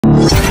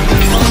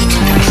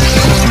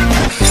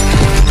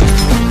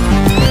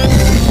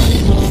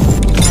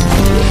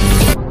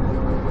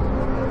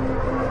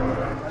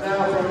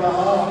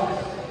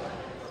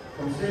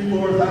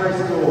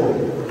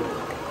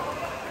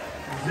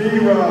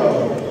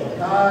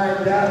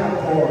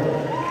Davenport.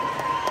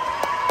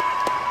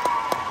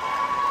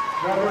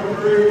 Number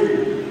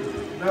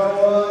 3,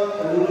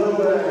 Noah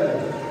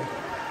Lewis.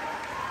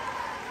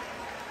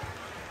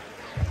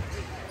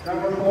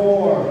 Number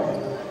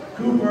 4,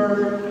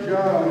 Cooper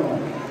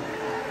Jones.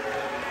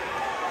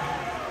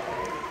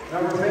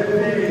 Number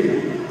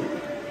 15,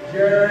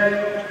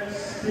 Jared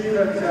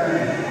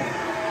Stevenson.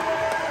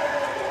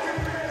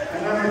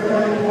 And number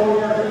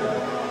 24,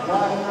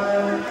 Bartlett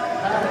Yancey.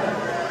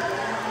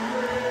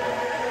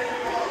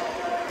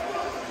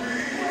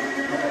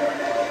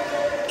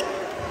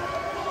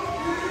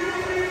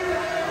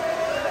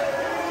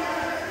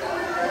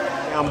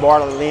 I'm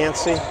Bartlett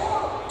Yancey.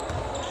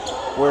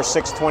 We're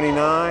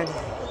 6:29.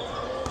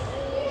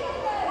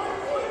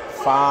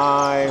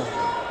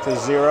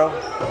 5-0.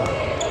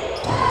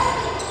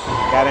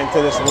 Got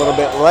into this a little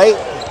bit late.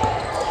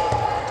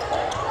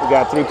 We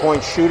got a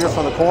 3-point shooter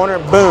from the corner.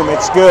 Boom,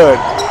 it's good.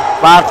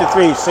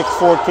 5-3,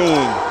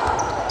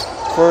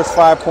 6-14. First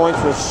 5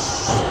 points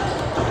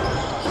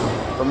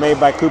were made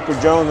by Cooper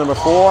Jones, number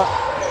 4.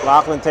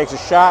 Lachlan takes a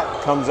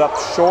shot, comes up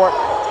short.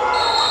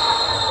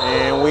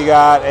 And we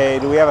got a,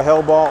 do we have a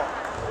hell ball?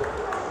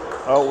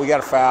 Oh, we got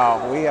a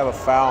foul. We have a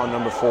foul on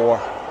number 4.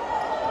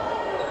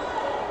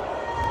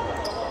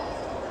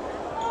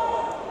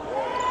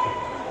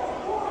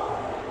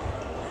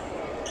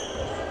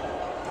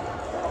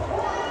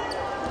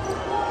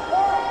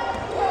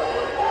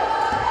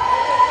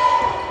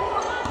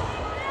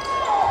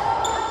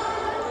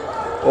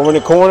 Over in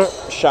the corner,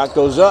 shot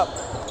goes up.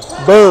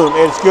 Boom,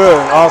 it's good.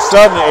 All of a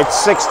sudden, it's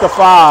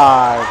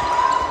 6-5.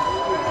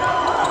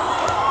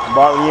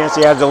 Bartlett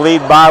Yancey has the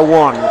lead by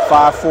 1.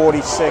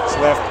 5:46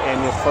 left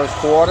in the first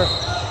quarter.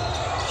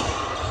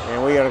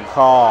 And we got a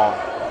call.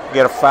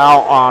 Get a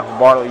foul on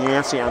Bartlett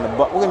Yancey on the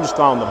Bucks. We're going to just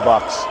call them the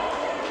Bucks.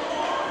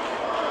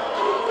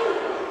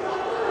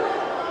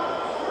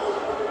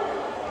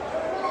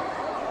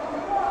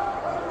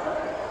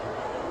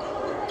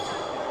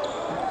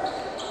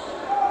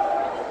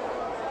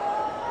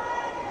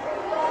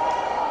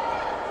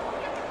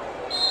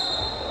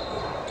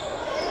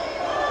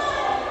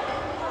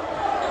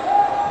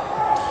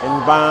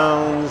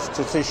 Inbounds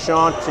to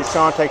Tishon.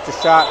 Tishon takes the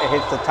shot. It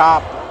hits the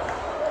top.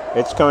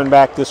 It's coming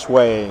back this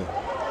way.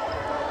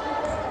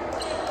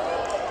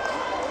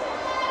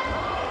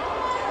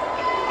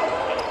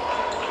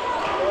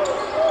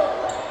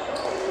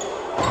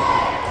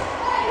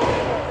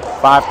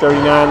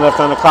 .5:39 left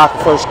on the clock,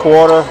 the first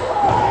quarter.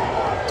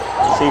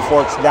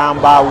 Seaforth's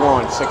down by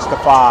 1,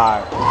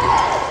 6-5.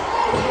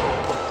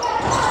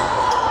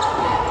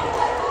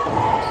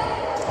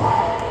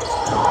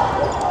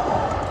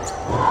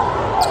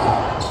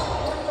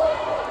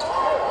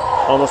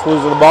 Almost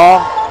losing the ball.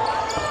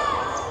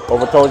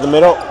 Over towards the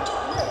middle.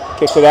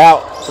 Kicks it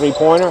out.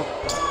 3-pointer.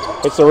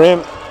 Hits the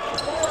rim.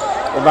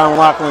 Rebound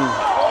Lachlan.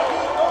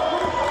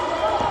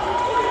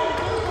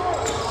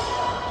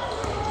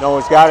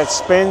 Noah's got it.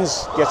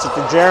 Spins. Gets it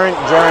to Jaren.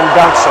 Jaren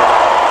dunks it.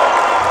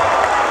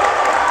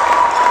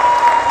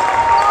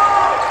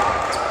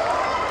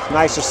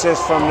 Nice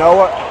assist from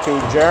Noah to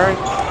Jaren.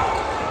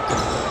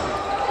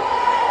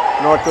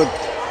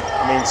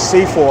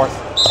 Seaforth.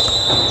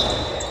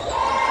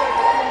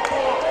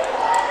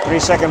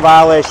 3-second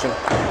violation.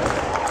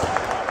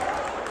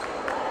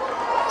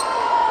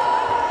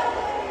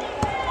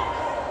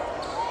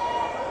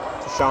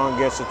 Sean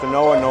gets it to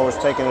Noah. Noah's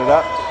taking it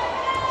up.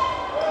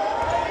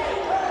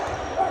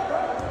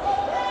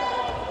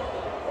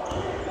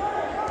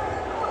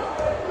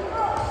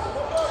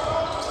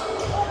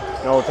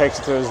 Noah takes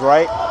it to his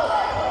right.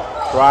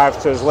 Drives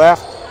to his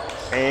left.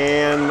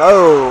 And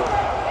oh!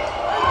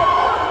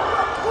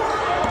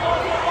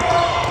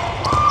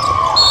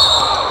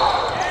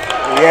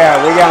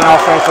 Yeah, we got an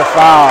offensive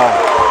foul.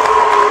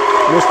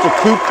 Mr.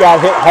 Coop got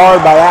hit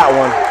hard by that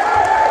one.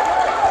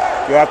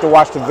 You have to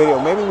watch the video.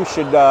 Maybe we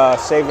should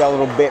save that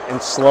little bit in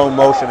slow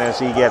motion as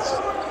he gets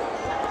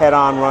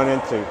head-on run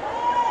into.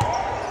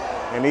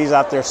 And he's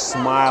out there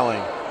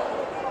smiling.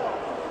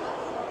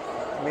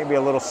 Maybe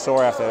a little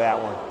sore after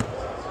that one.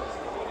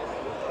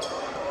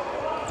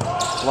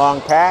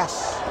 Long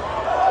pass.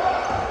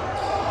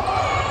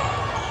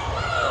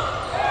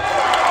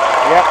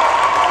 Yep.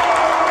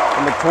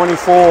 Number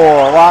 24,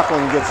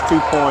 Lachlan gets 2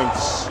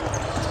 points.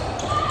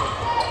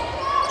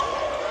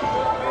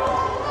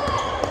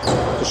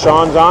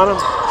 Deshaun's on him.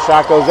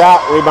 Shot goes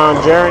out. Rebound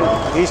Jaren.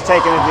 He's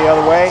taking it the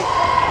other way.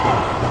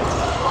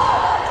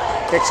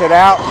 Kicks it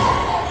out.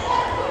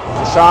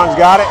 Deshaun's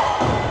got it.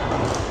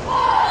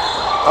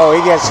 Oh,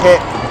 he gets hit.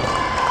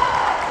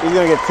 He's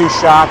going to get 2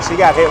 shots. He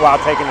got hit while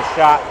taking a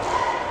shot.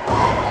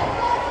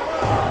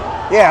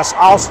 Yes,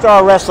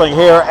 all-star wrestling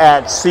here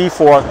at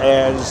Seaforth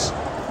as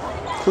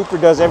Cooper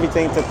does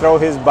everything to throw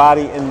his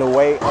body in the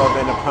way of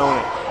an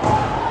opponent.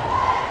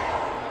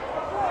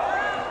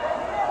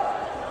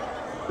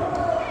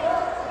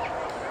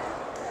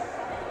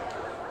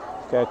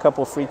 Got a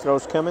couple of free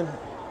throws coming.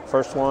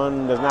 First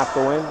one does not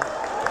go in.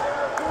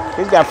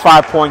 He's got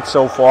 5 points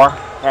so far.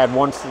 Had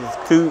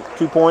two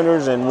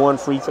pointers and 1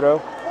 free throw.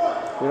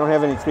 We don't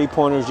have any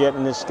 3-pointers yet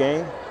in this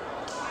game.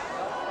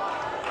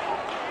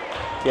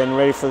 Getting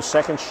ready for the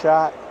second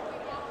shot.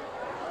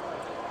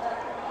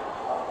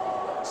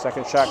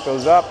 Second shot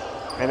goes up,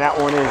 and that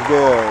one is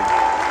good.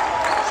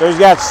 So he's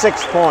got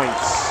 6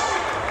 points.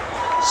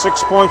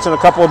 6 points and a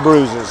couple of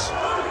bruises.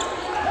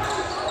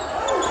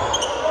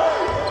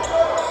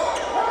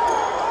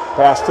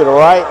 Pass to the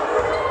right.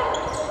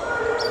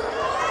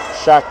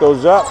 Shot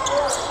goes up.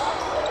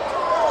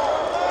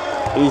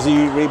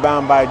 Easy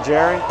rebound by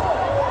Jerry.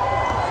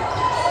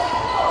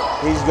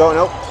 He's going,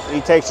 nope, he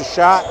takes a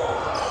shot,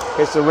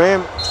 hits the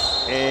rim,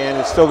 and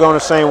it's still going the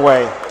same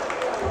way.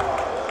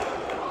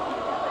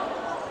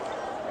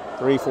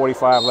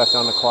 3:45 left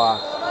on the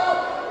clock.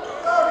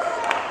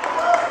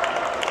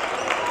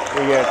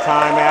 We get a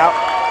timeout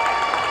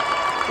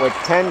with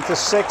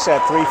 10-6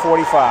 at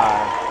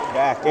 3:45.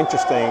 Back,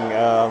 interesting.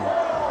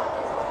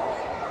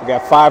 We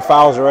got 5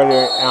 fouls already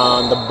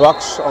on the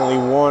Bucks, only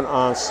 1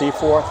 on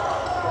Seaforth.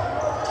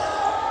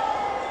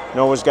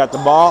 Noah's got the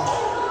ball.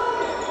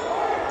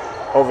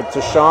 Over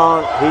to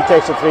Sean. He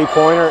takes a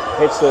 3-pointer,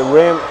 hits the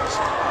rim,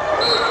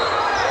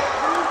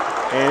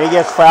 and he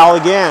gets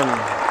fouled again.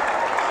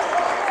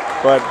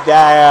 But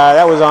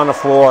that was on the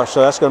floor,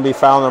 so that's going to be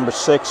foul number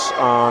 6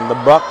 on the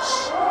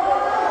Bucks.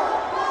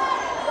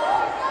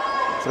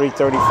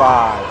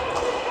 3:35.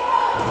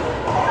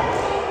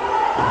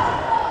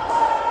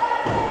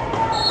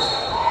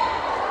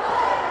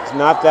 It's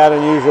not that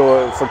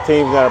unusual for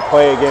teams that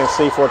play against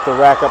Seaforth to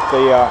rack up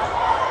the.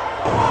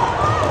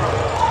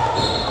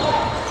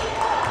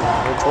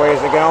 Which way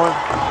is it going?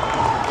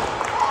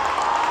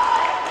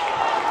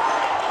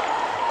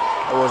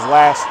 It was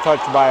last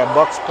touched by a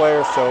Bucks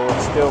player, so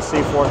it's still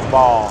Seaforth's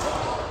ball.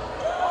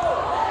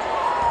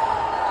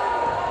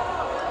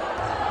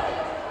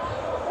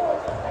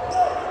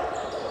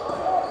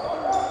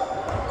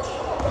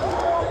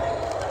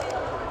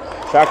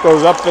 Shot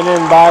goes up and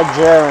in by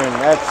Jaron.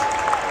 That's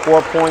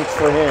 4 points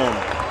for him.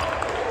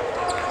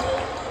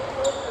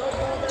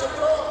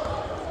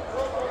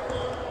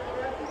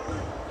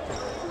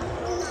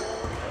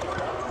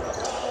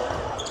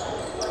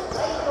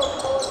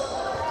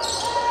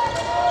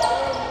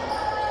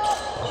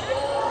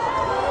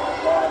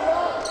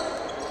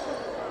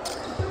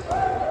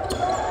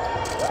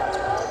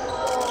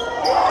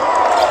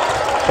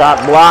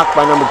 Shot blocked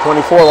by number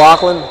 24,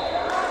 Lachlan.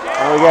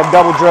 And we got a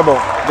double dribble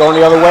going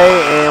the other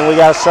way, and we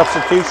got a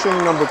substitution,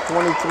 number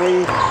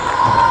 23.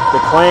 The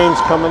claims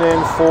coming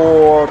in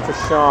for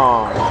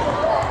Tashawn.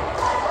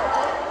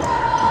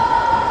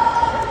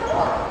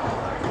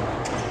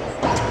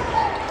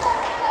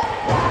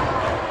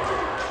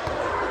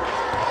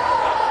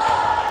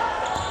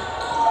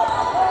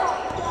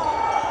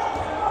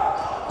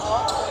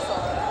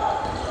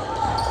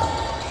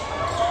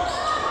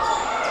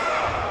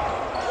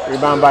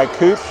 Rebound by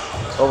Coop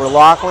over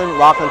Lachlan.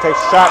 Lachlan takes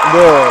a shot,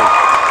 good.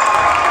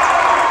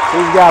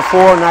 He's got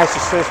 4, nice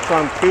assist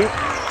from Coop.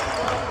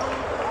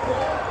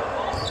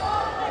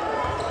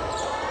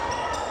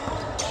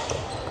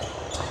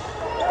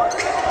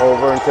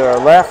 Over and to our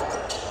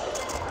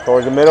left,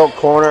 towards the middle,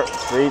 corner,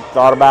 3,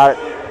 thought about it.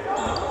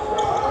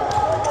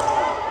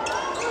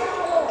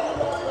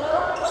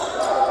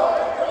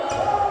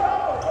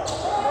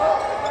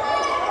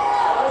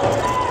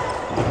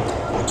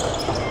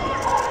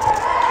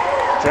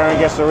 Sharon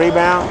gets the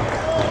rebound.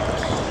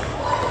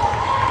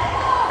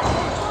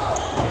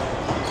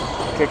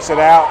 Kicks it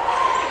out.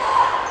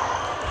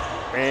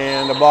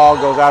 And the ball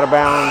goes out of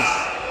bounds.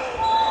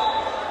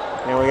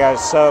 And we got a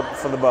sub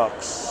for the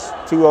Bucks.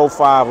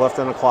 2:05 left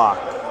on the clock.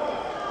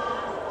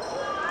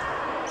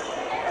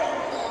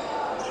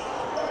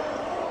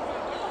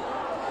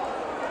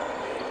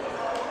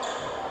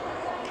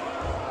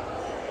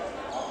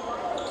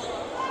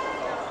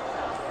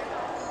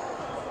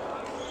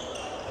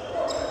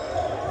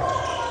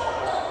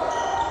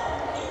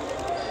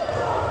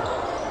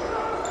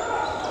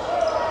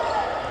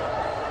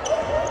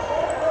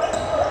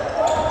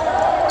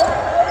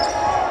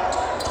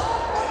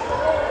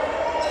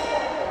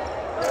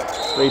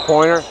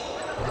 Three-pointer.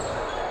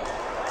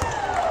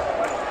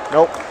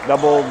 Nope,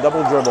 double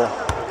dribble.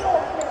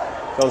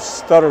 Those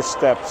stutter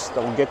steps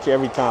that will get you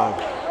every time.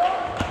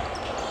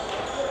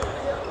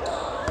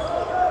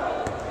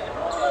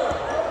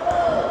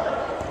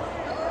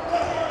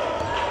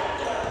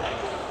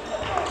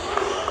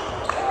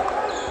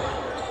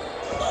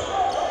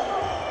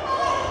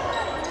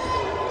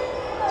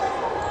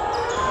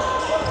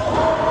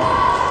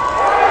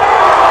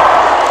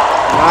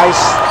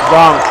 Nice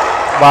dunk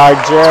by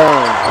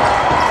Jaron.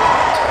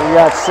 We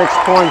got 6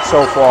 points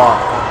so far.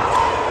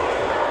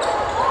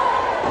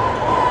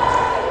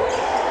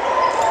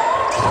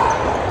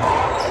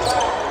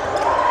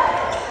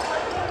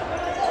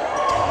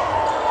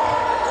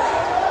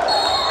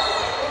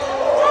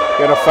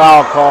 Get a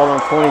foul call on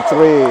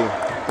 23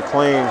 to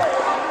claim.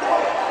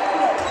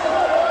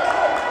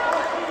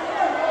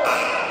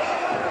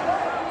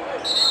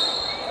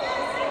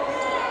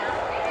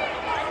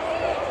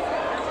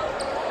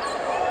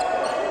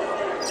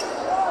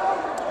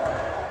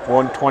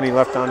 .120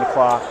 left on the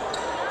clock.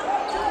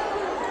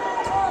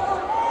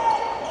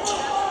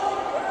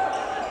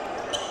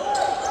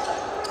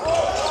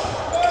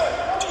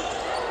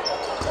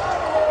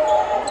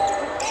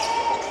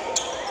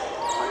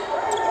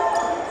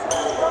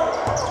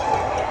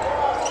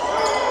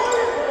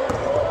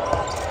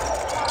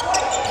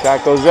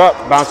 Shot goes up,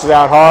 bounces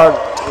out hard.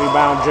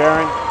 Rebound,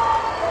 Jaron.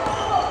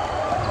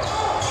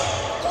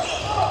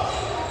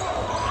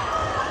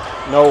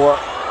 No,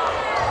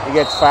 he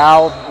gets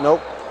fouled.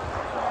 Nope.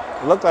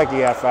 It looked like he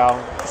got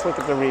fouled. Just look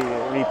at the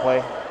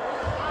replay.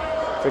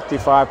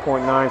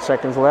 55.9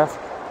 seconds left.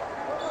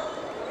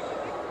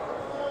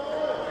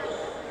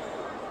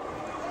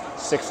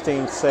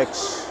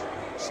 16-6.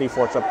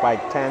 Seaforth's up by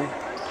 10.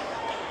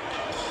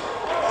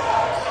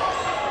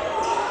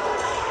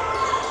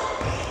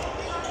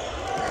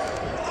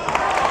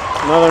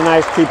 Another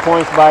nice 2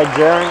 points by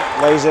Jaron.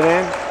 Lays it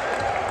in.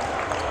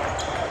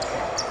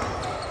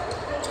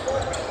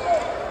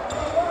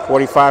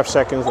 45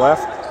 seconds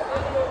left.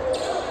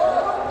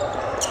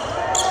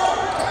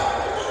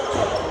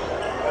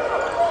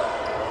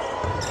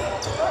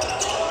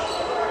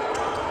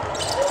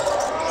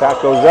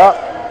 Shot goes up,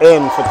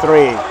 in for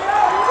 3.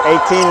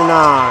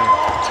 18-9.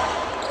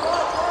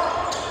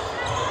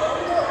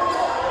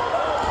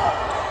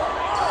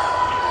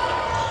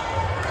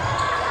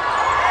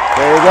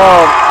 There you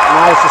go.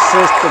 Nice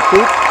assist to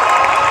Coop.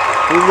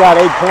 He's got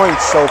 8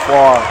 points so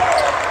far.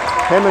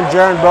 Him and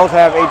Jaron both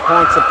have 8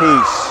 points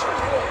apiece.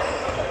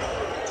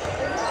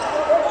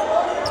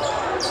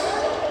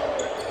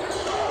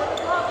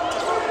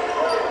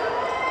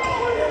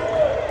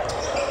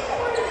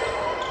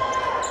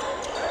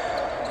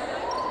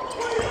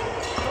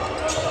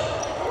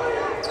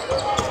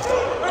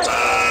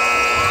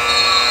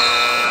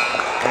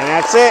 And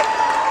that's it.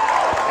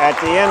 At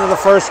the end of the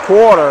first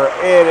quarter,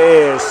 it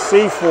is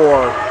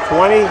Seaforth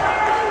 20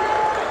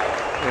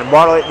 and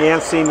Bartlett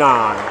Yancey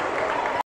 9.